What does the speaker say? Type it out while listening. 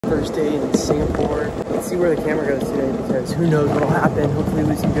first day in Singapore. Let's see where the camera goes today because who knows what'll happen. Hopefully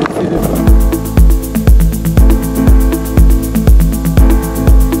we some good food.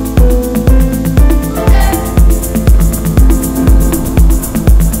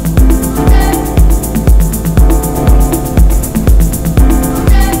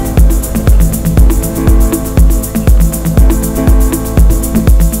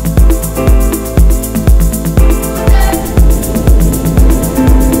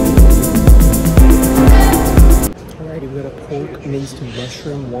 Minced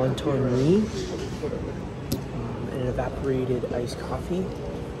mushroom wonton mee and an evaporated iced coffee.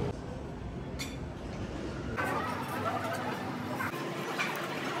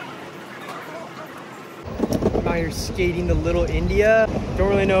 I'm out here skating to Little India. Don't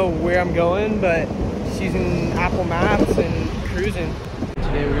really know where I'm going, but just using Apple Maps and cruising.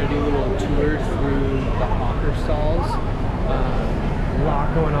 Today we're gonna do a little tour through the hawker stalls. A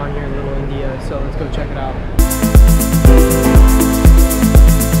lot going on here in Little India, so let's go check it out.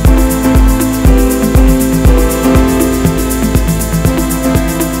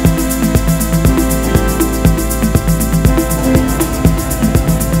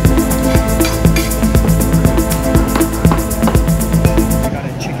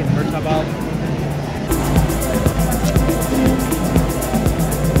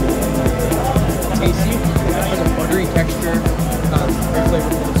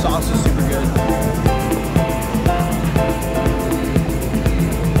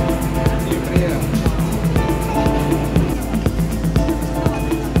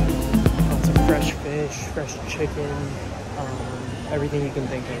 Fresh chicken, everything you can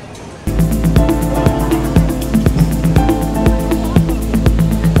think of.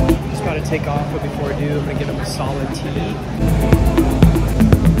 Just about to take off, but before I do, I'm gonna get him a solid tea.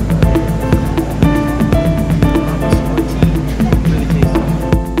 Really tasty.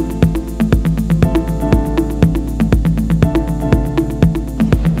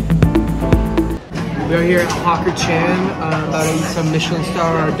 We are here at Hawker Chan, about to eat some Michelin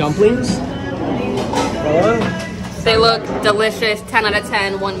star dumplings. They look delicious, 10 out of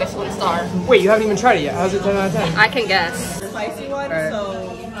 10, 1 Michelin star. Wait, you haven't even tried it yet. How's it 10 out of 10? I can guess. Spicy one, right.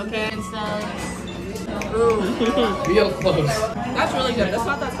 so okay. Ooh. Real close. That's really good. That's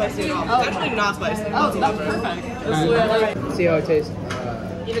not that spicy at all. Oh. It's actually not spicy. Oh, that's perfect. Let's see how it tastes.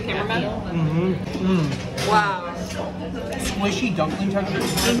 You the cameraman? Mm-hmm. Wow. Squishy dumpling texture.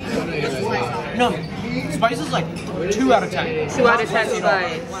 No, spice is like 2 out of 10. 2 out of 10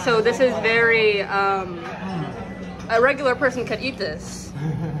 spice. So this is very, a regular person could eat this.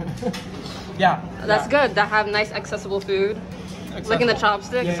 Yeah. That's good. They have nice accessible food. Licking the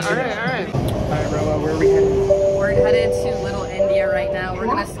chopsticks. Yeah. Alright. Alright, Roa, where are we heading? We're headed to Little India right now. We're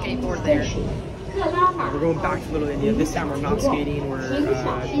gonna skateboard there. We're going back to Little India. This time we're not skating. We're never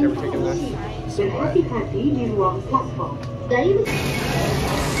taking lessons.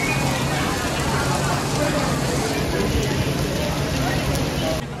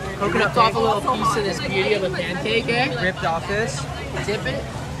 Coconut off a little piece of this beauty of a pancake, eh? Ripped off this. Dip it.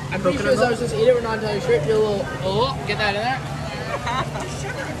 I'm pretty sure as I was just eat it, we're not entirely sure. Do a little, get that in there.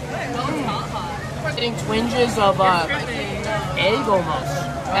 Getting twinges of egg almost.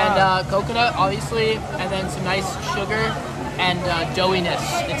 And coconut, obviously, and then some nice sugar and doughiness.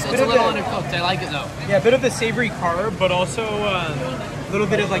 It's a little undercooked. I like it though. Yeah, a bit of the savory carb, but also a little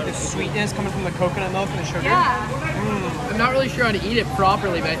bit of like the sweetness coming from the coconut milk and the sugar. Yeah. I'm not really sure how to eat it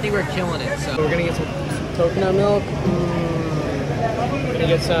properly, but I think we're killing it. So we're gonna get some coconut milk. We're gonna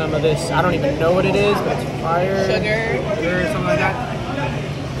get some of this. I don't even know what it is, but it's fire. sugar, Something like that.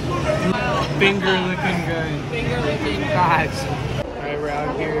 Finger licking good. finger licking. Guys. Alright, we're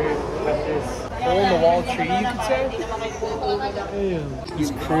out here at this hole in the wall tree, you could say. Ew.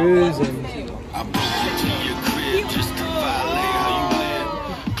 He's cruising.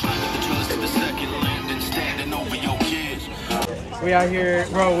 We out here,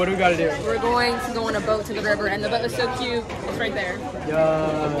 bro. What do we gotta do? We're going to go on a boat to the river, and the boat is so cute. It's right there.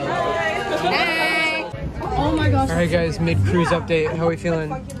 Yeah. Hey! Oh my gosh. Alright, guys. Mid-cruise update. How are we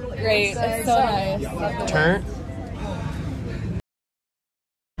feeling? Great. It's so nice. Turn.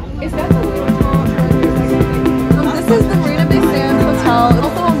 Is that the This is the Marina Bay Hotel. It's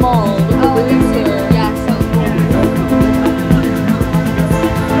also a mall with the balloons here. Yeah, so cool.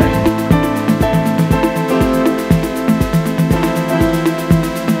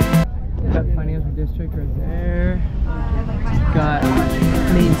 Got Financial District right there. Got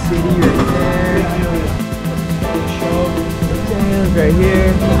Main City right there. Show right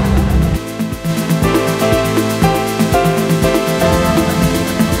here.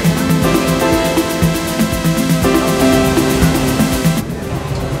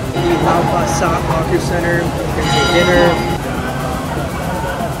 Soccer Center. Gonna get dinner.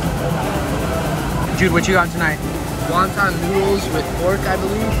 Jude, what you got tonight? Wonton noodles with pork, I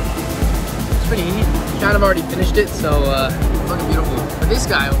believe. It's pretty neat. Kind of already finished it, so looking beautiful. But this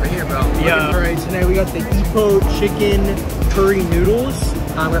guy over here, bro. Yeah. All right, tonight we got the Ipo chicken curry noodles.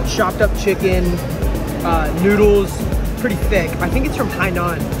 We got chopped up chicken, noodles, pretty thick. I think it's from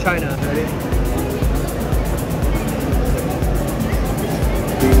Hainan, China. Ready?